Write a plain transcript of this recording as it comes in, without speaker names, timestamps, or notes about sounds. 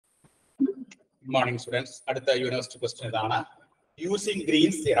Good morning, students. Adutha university question idana. Using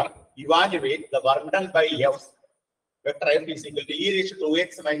Green's theorem, evaluate the work done by F vector F is equal to e raised to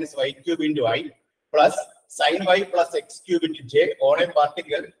 2x minus y cube into I plus sin y plus x cube into j on a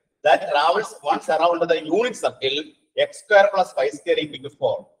particle that travels once around the unit circle x square plus y square equal to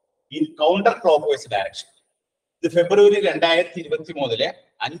 4 in counterclockwise direction. The February 2023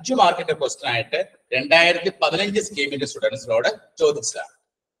 5 മാർക്കിന്റെ question ആയിട്ട് 2015 സ്കീമിന്റെ സ്റ്റുഡൻസിനോട് ചോദിച്ചതാണ്.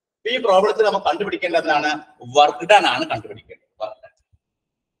 ഈ പ്രോബ്ലത്തിൽ നമുക്ക് കണ്ടുപിടിക്കേണ്ടതാണ് work done ആണ് കണ്ടുപിടിക്കേണ്ടത്.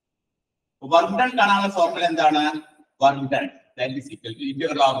 Work done കാണാനുള്ള formula എന്താണ്? Work done that is equal to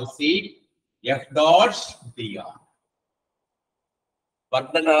integral of c f dot dr.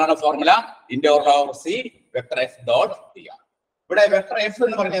 Work done കാണാനുള്ള formula integral of c vector f dot dr. ഇവിടെ വെക്ടർ f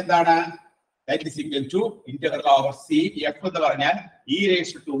എന്ന് പറഞ്ഞാൽ എന്താണ്? That is equal to integral over c f എന്ന് പറഞ്ഞാൽ e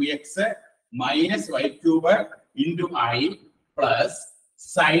raised to 2x minus y cube into I plus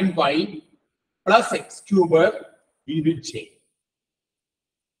sin y plus x cube into j.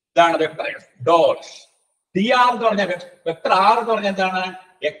 ഇതാണ് vector f dot dr എന്ന് പറഞ്ഞാൽ vector r എന്ന് പറഞ്ഞാൽ എന്താണ്?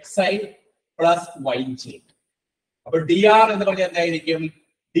 xi plus yj. അപ്പോൾ dr എന്ന് പറഞ്ഞാൽ എന്തായിരിക്കും?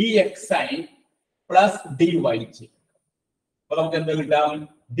 dxi plus dyj. അപ്പോൾ നമുക്ക് എന്ത് കിട്ടാം?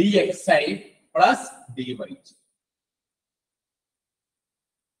 dxi plus dyj.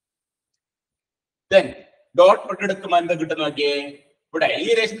 Then dot product എടുക്കുമ്പോൾ എന്താ കിട്ടുന്ന നോക്കിയേ. ഇവിടെ e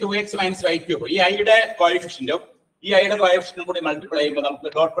raised to 2x minus y cube ഈ i യുടെ കോഎഫിഷ്യന്റും ഈ i യുടെ കോഎഫിഷ്യന്റും കൂടി മൾട്ടിപ്ലൈ ചെയ്യുമ്പോൾ നമുക്ക്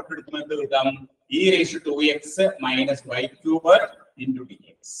ഡോട്ട് പ്രൊഡക്റ്റ് എടുക്കുമ്പോൾ എന്ത് കിട്ടാം? e raised to 2x minus y cube into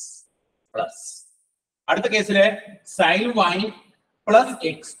dx plus അടുത്ത കേസിലെ sin y plus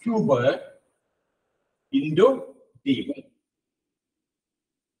x cube into dy.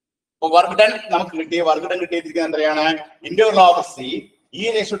 Work done നമുക്ക് കിട്ടിയ വർക്ക് ഡൺ കിട്ടിയിരിക്കുന്നത് എന്താണ്? Integral of c e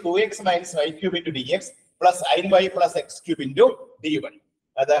raised to 2x minus y cube into dx plus sin y plus x cube into dy.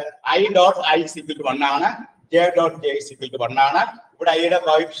 അത് i dot I is equal to 1 ആണ്, j dot j is equal to 1 ആണ്. ഇവിടെ i യുടെ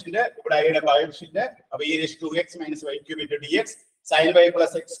coefficient ഇവിടെ i യുടെ coefficient അപ്പോൾ e raised to 2x minus y cube into dx sin y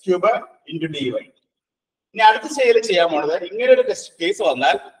plus x cube into dy. ഇനി അടുത്ത സ്റ്റേജിൽ ചെയ്യാൻ പോകുന്നത് ഇങ്ങനെ ഒരു കേസ്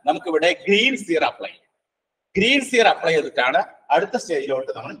വന്നാൽ നമുക്ക് ഇവിടെ ഗ്രീൻസ് തിയറം അപ്ലൈ ചെയ്യാം. ഗ്രീൻസ് തിയറം അപ്ലൈ ചെയ്തിട്ടാണ് അടുത്ത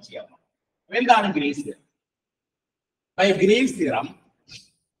സ്റ്റേജിലോട്ട് നമ്മൾ ചെയ്യാൻ പോകുന്നത്. എന്താണ് Green's theorem?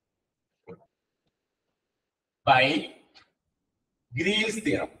 By Green's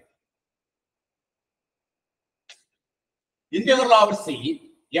theorem, integral of c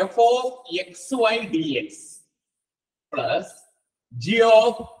f of xy dx plus g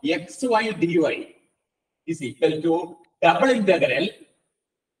of xy dy is equal to double integral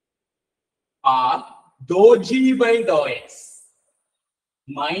r dou g by dou x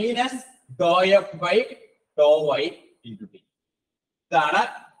minus dou f by dou y into d. ഇതാണ്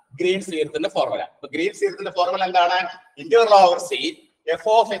Green's തിയറത്തിന്റെ formula. Green's തിയറത്തിന്റെ formula എന്താണ്? Integral over c f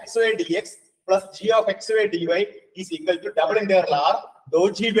of xy dx plus g of xy dy is equal to double integral r dou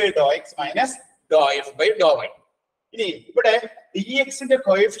g by dou x minus dou f by dou y. ഇനി ഇവിടെ dx ന്റെ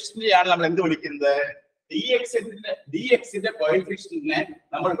കോഎഫിഷ്യന്റിനെയാണ് നമ്മൾ എന്ത് വിളിക്കുന്നത്? dx ന്റെ കോഎഫിഷ്യന്റിനെ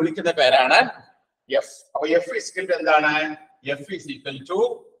നമ്മൾ വിളിക്കുന്ന പേരാണ് f. അപ്പോൾ f is equal to എന്താണ്? f is equal to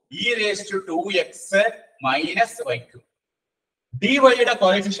e raised to 2x minus y cube. dy യുടെ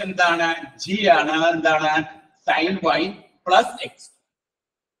കോഎഫിഷ്യന്റ് എന്താണ്? g ആണ്. എന്താണ്? sin y plus x.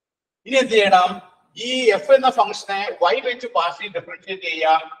 ഇനി എന്ത് ചെയ്യണം? ഈ f എന്ന ഫംഗ്ഷനെ y വെച്ച് പാർഷ്യലി ഡിഫറൻഷിയേറ്റ്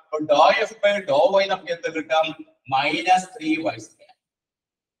ചെയ്യാം. അപ്പോൾ dou f by dou y നമുക്ക് എന്ത് കിട്ടും? minus 3y square.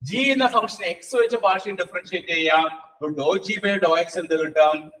 g എന്ന ഫംഗ്ഷനെ x വെച്ച് പാർഷ്യലി ഡിഫറൻഷിയേറ്റ് ചെയ്യാം. അപ്പോൾ dou g by dou x എന്ത്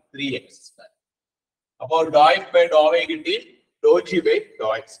കിട്ടും? 3x square. അപ്പോൾ dou f by dou y കിട്ടി, dou g by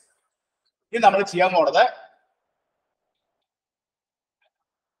dou x. ഇനി നമ്മൾ ചെയ്യാൻ പോകുന്നത്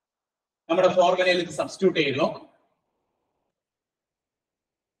നമ്മുടെ ഫോർമുലയിൽ ഇത് സബ്സ്റ്റിറ്റ്യൂട്ട് ചെയ്യുന്നു.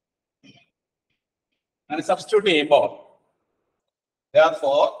 അങ്ങനെ സബ്സ്റ്റിറ്റ്യൂട്ട് ചെയ്യുമ്പോൾ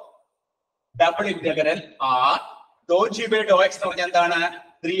therefore double integral r dou g by dou x എന്ന് പറഞ്ഞാൽ എന്താണ്?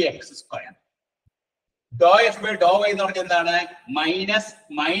 3x square. dou f by dou y എന്ന് പറഞ്ഞാൽ എന്താണ്? minus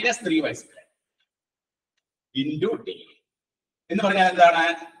 3y square into d എന്ന് പറഞ്ഞാൽ എന്താണ്?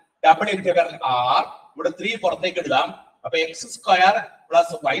 ഡബിൾ ഇന്റഗ്രൽ r ഇവിടെ 3 പുറത്തേക്ക് ഇടാം. അപ്പൊ x square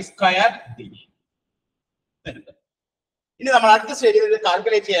plus y square d. ഇനി നമ്മൾ അടുത്ത സ്റ്റേജിൽ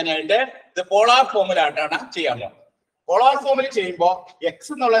കാൽക്കുലേറ്റ് ചെയ്യാനായിട്ട് ഇത് പോളാർ ഫോർമുല ആയിട്ടാണ് ചെയ്യാൻ പോകുന്നത്. പോളാർ ഫോർമുല ചെയ്യുമ്പോൾ x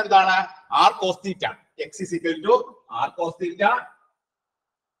എന്നുള്ളത് എന്താണ്? r cos θ. x is equal to r cos θ.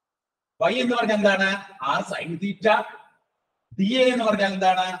 y എന്ന് പറഞ്ഞാൽ എന്താണ്? r sin θ. dA എന്ന് പറഞ്ഞാൽ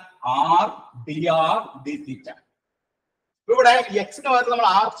എന്താണ്? r dr dθ. ഇവിടെ x ന് പകരം നമ്മൾ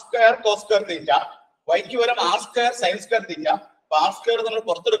r square cos square θ, y ക്ക് പകരം r square sin square θ. r square നമ്മൾ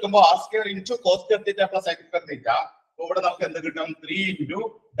പുറത്തെടുക്കുമ്പോൾ r square into cos square θ plus sin square θ. ഇവിടെ നമുക്ക് എന്ത് കിട്ടും? 3 into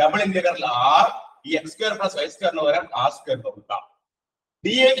ഡബിൾ ഇന്റഗ്രൽ ആർ ഈ എക്സ് സ്ക്വയർ പ്ലസ് വൈ സ്ക്വയറിന് പകരം ആർ സ്ക്വയർ കൊടുക്കാം.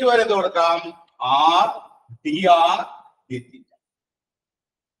 ഡി എക്ക് വരെ എന്ത് കൊടുക്കാം? ആർ ഡി ആർ ഡി തീറ്റ.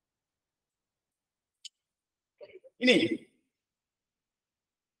 ഇനി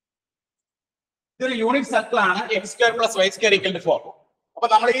ഇതൊരു യൂണിറ്റ് സർക്കിൾ ആണ്. X square plus Y square equal to 4. അപ്പൊ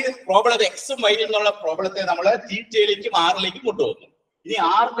നമ്മൾ ഈ പ്രോബ്ലം എക്സും വൈയും എന്നുള്ള പ്രോബ്ലത്തെ നമ്മൾ തീറ്റയിലേക്കും ആറിലേക്കും കൊണ്ടുവന്നു. ഇനി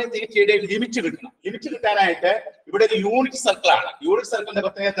ആറിന്റെ തീറ്റയുടെ ലിമിറ്റ് കിട്ടണം. ലിമിറ്റ് കിട്ടാനായിട്ട് ഇവിടെ ഒരു യൂണിറ്റ് സർക്കിൾ ആണ്. യൂണിറ്റ് സർക്കിളിന്റെ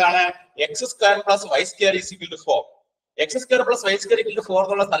പ്രത്യേകത എന്താണ്? X square plus Y square is equal to 4. X square plus Y square equal to 4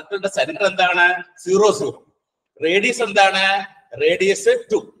 എന്നുള്ള സർക്കിളിന്റെ സെന്റർ എന്താണ്? 0 0. റേഡിയസ് എന്താണ്? റേഡിയസ്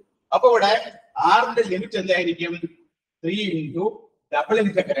 2. അപ്പൊ ഇവിടെ ആറിന്റെ ലിമിറ്റ് എന്തായിരിക്കും? 3 into double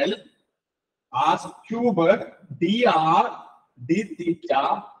integral R cube D R D തീറ്റ.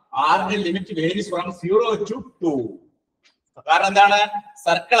 ആറിന്റെ ലിമിറ്റ് വേരീസ് ഫ്രം 0 to 2. കാരണം എന്താണ്?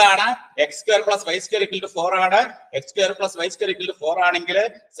 സർക്കിൾ ആണ്. X square plus Y square equal to 4 ആണ്. X square plus Y square equal to 4 ആണെങ്കിൽ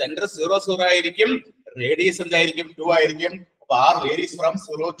സെന്റർ 0 0 ആയിരിക്കും. റേഡിയസ് എന്തായിരിക്കും? 2 ആയിരിക്കും. അപ്പൊ ആർ വേരീസ് ഫ്രം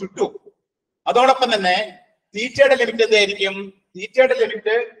 0 to 2. അതോടൊപ്പം തന്നെ തീറ്റയുടെ ലിമിറ്റ് എന്തായിരിക്കും? തീറ്റയുടെ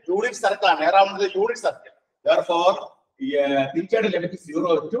ലിമിറ്റ് യൂണിറ്റ് സർക്കിൾ ആണ്. Around unit circle. therefore തീറ്റയുടെ ലിമിറ്റ്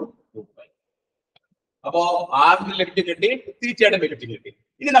 0 to 2π. അപ്പോ ആറിന്റെ ലിമിറ്റ് കിട്ടി, തീറ്റയുടെ ലിമിറ്റ് കിട്ടി.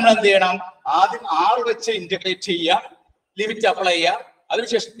 ഇനി നമ്മൾ എന്ത് ചെയ്യണം? ആദ്യം ആർ വെച്ച് ഇന്റഗ്രേറ്റ് ചെയ്യുക, ലിമിറ്റ് അപ്ലൈ ചെയ്യുക.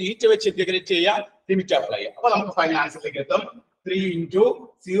 അതിനുശേഷം തീറ്റ വെച്ച് ഇന്റഗ്രേറ്റ് ചെയ്യുക, ലിമിറ്റ് അപ്ലൈ ചെയ്യുക. അപ്പൊ നമുക്ക് ഫൈനൽ ആൻസറിലേക്ക് എത്തും. 3 into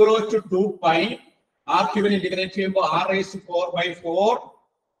 0 to 2π ആർ ക്യൂബിന് ഇന്റഗ്രേറ്റ് ചെയ്യുമ്പോൾ r raised to 4/4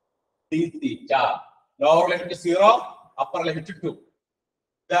 d theta. Lower limit 0, upper limit 2.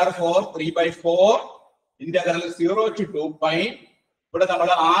 therefore 3/4 integral 0 to 2π. ഇവിടെ നമ്മൾ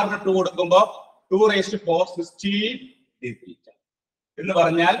r ന് 2 കൊടുക്കുമ്പോൾ 2 raised to 4 16 d theta എന്ന്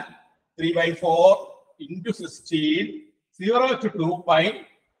പറഞ്ഞാൽ 3/4 into 16 0 to 2π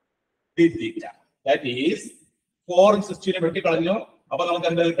d theta. That is 4 16 വെട്ടിക്കളഞ്ഞു. അപ്പൊ നമുക്ക്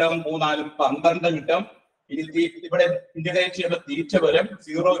എന്ത് കിട്ടും? 3 4 12 കിട്ടും. ഇനി ഇവിടെ ഇന്റഗ്രേറ്റ് ചെയ്യുമ്പോൾ തീറ്റ വരും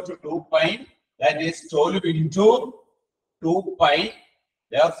 0 to 2π. That is 12 into 2π.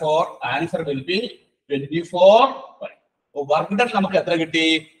 Therefore answer will be 24π. Work done നമുക്ക് എത്ര കിട്ടി?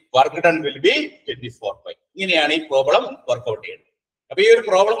 Work done will be 24π. ഇങ്ങനെയാണ് ഈ പ്രോബ്ലം വർക്ക്ഔട്ട് ചെയ്യുന്നത്. അപ്പൊ ഈ ഒരു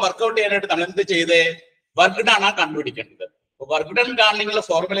പ്രോബ്ലം വർക്ക്ഔട്ട് ചെയ്യാനായിട്ട് നമ്മൾ എന്ത് ചെയ്തേ? വർക്ക് ഡൺ ആണ് കണ്ടുപിടിക്കേണ്ടത്. വർക്ക് ഡൺ കാണുന്നതിനുള്ള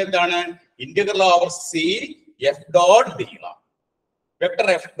ഫോർമുല എന്താണ്? Integral over C F dot D R. Vector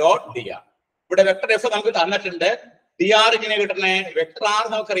F dot D R. ഇവിടെ വെക്ടർ എഫ് നമുക്ക് തന്നിട്ടുണ്ട്. ഡി ആർ ഇങ്ങനെ കിട്ടണേ? വെക്ടർ ആർ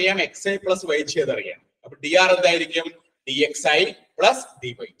നമുക്കറിയാം എക്സ് ഐ പ്ലസ് വൈ ചെയ്തറിയാം. അപ്പൊ ഡി ആർ എന്തായിരിക്കും? D X I plus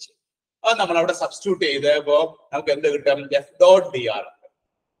D Y ചെയ്ത്. അത് നമ്മൾ അവിടെ സബ്സ്റ്റിറ്റ്യൂട്ട് ചെയ്തപ്പോ നമുക്ക് എന്ത് കിട്ടും? F dot D R.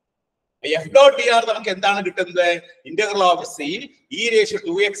 F dot D R നമുക്ക് എന്താണ് കിട്ടുന്നത്? Integral of C E ratio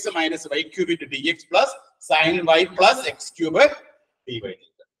 2x minus Y cube into dx plus sine y plus X cube D Y.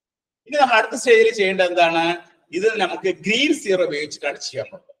 ഇനി നമ്മൾ അടുത്ത സ്റ്റേജിൽ ചെയ്യേണ്ടത് എന്താണ്? ഇത് നമുക്ക് ഗ്രീൻ തിയറം ഉപയോഗിച്ചിട്ടാണ് ചെയ്യാൻ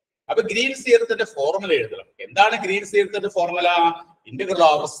പോകുന്നത്. അപ്പൊ ഗ്രീൻ തിയറത്തിന്റെ ഫോർമുല എഴുതണം. എന്താണ് green തിയറത്തിന്റെ formula? Integral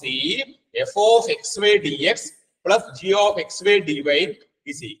of C F of X Y D X plus G of X Y D Y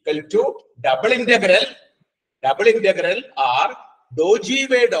is equal to double integral r dou g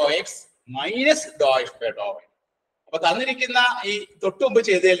by dou x minus dou f by dou y. അപ്പൊ തന്നിരിക്കുന്ന ഈ തൊട്ടുമുമ്പ്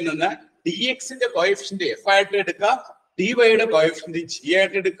ചെയ്തതിൽ നിന്ന് dx ന്റെ coefficient f ആയിട്ട് എടുക്കുക, dy യുടെ കോഎഫിഷ്യന്റ് g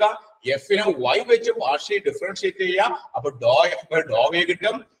ആയിട്ട് എടുക്കുക, f നെ y വെച്ച് പാർഷ്യലി ഡിഫറൻഷിയേറ്റ് ചെയ്യുക. അപ്പൊ dou f by dou y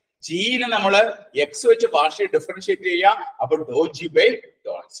കിട്ടും. g നെ നമ്മൾ x വെച്ച് പാർഷ്യലി ഡിഫറൻഷിയേറ്റ് ചെയ്യുക. അപ്പൊ dou g by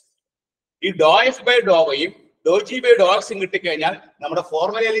dou x. ഈ dou f by dou y dou g by dou x കിട്ടിക്കഴിഞ്ഞാൽ നമ്മുടെ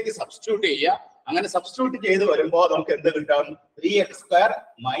ഫോർമുലയിലേക്ക് സബ്സ്റ്റിറ്റ്യൂട്ട് ചെയ്യുക. അങ്ങനെ സബ്സ്റ്റിറ്റ്യൂട്ട് ചെയ്ത് വരുമ്പോൾ നമുക്ക് എന്ത് കിട്ടും? 3x²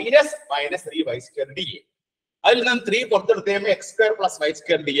 minus 3y² dA. അതിൽ നിന്ന് 3 പുറത്തെടുത്ത് കഴിയുമ്പോൾ x² പ്ലസ്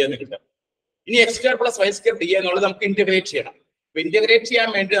y² dA എന്ന് കിട്ടും. ഇനി x² പ്ലസ് y² dA എന്നുള്ളത് നമുക്ക് ഇന്റഗ്രേറ്റ് ചെയ്യണം. അപ്പൊ ഇന്റഗ്രേറ്റ് ചെയ്യാൻ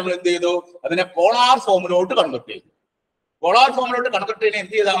വേണ്ടി നമ്മൾ എന്ത് ചെയ്തു? അതിനെ പോളാർ ഫോമിലോട്ട് കൺവെർട്ട് ചെയ്തു. പോളാർ ഫോമിലോട്ട് കൺവെർട്ട് ചെയ്യാൻ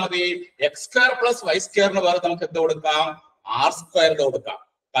എന്ത് ചെയ്താൽ മതി? x² പ്ലസ് y² പകരം നമുക്ക് എന്ത് കൊടുക്കാം? r² കൊടുക്കാം.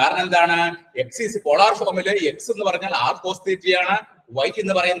 കാരണം എന്താണ്? എക്സ് ഈസ് പോളാർ ഫോമില് എക്സ് എന്ന് പറഞ്ഞാൽ ആർ കോസ് തീറ്റയാണ്, വൈ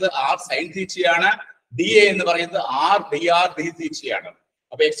എന്ന് പറയുന്നത് ആർ സൈൻ തീറ്റയാണ്, ഡി എ എന്ന് പറയുന്നത് ആർ ഡി ആർ ഡി തീറ്റയാണ്.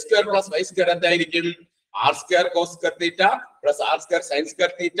 അപ്പൊ x² പ്ലസ് y² എന്തായിരിക്കും? r² cos² theta plus r²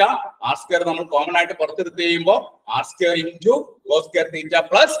 sin² തീറ്റ. r² നമ്മൾ കോമൺ ആയിട്ട് പുറത്തെടുത്ത് കഴിയുമ്പോൾ r² into cos² theta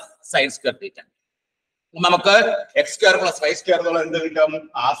plus sin² തീറ്റ. നമുക്ക് x² പ്ലസ് y² എന്നുള്ള എന്ത് കിട്ടും?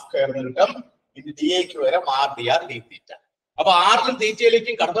 r² എന്ന് കിട്ടും. ഇത് ഡി എക്ക് വരെ ആർ ഡി ആർ ഡി തീറ്റ. അപ്പൊ ആറിനും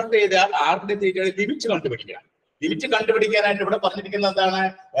തീറ്റയിലേക്കും കൺവെർട്ട് ചെയ്താൽ ആറിന്റെ തീറ്റയുടെ ലിമിറ്റ് കണ്ടുപിടിക്കണം. ലിമിറ്റ് കണ്ടുപിടിക്കാനായിട്ട് ഇവിടെ പറഞ്ഞിരിക്കുന്നത് എന്താണ്?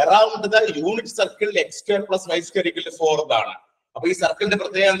 Around the unit circle x² plus y² equal to 4 എന്നാണ്. അപ്പൊ ഈ സർക്കിളിന്റെ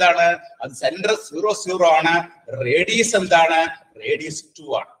പ്രത്യേകത എന്താണ്? അത് സെന്റർ 0 0 ആണ്. റേഡിയസ് എന്താണ്? റേഡിയസ് 2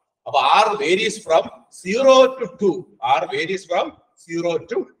 ആണ്. അപ്പൊ r varies from 0 to 2. r varies from 0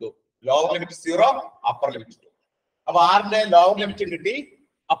 to 2. Lower limit 0, upper limit 2. അപ്പൊ ആറിന്റെ ലോവർ ലിമിറ്റും കിട്ടി,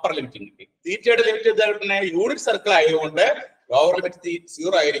 അപ്പർ ലിമിറ്റും കിട്ടി. തീറ്റയുടെ ലിമിറ്റ് യൂണിറ്റ് സർക്കിൾ ആയതുകൊണ്ട് ലോവർ ലിമിറ്റ്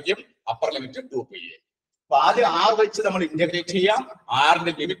 0 ആയിരിക്കും, അപ്പർ ലിമിറ്റ് 2π. അപ്പൊ ആദ്യം ആർ വെച്ച് നമ്മൾ ഇന്റഗ്രേറ്റ് ചെയ്യാം,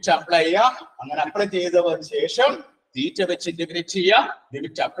 ആറിന്റെ ലിമിറ്റ് അപ്ലൈ ചെയ്യാം. അങ്ങനെ അപ്ലൈ ചെയ്തതിന് ശേഷം തീറ്റ വെച്ച് ഇന്റഗ്രേറ്റ് ചെയ്യാം,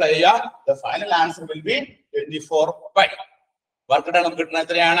 ലിമിറ്റ് അപ്ലൈ ചെയ്യാം. The final answer will be 24π. Work done കിട്ടുന്ന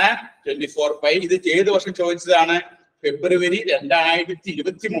എത്രയാണ്? 24π. ഇത് ഏത് വർഷം ചോദിച്ചതാണ്? ഫെബ്രുവരി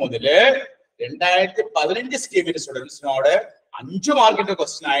 2023 2015 സ്കീമിന്റെ സ്റ്റുഡൻസിനോട് 5 മാർക്കിന്റെ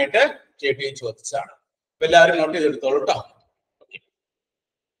ക്വസ്റ്റ്യൻ ആയിട്ട് KTI ചോദിച്ചതാണ്. എല്ലാവരും നോട്ട് ചെയ്തെടുത്തോളൂ കേട്ടോ.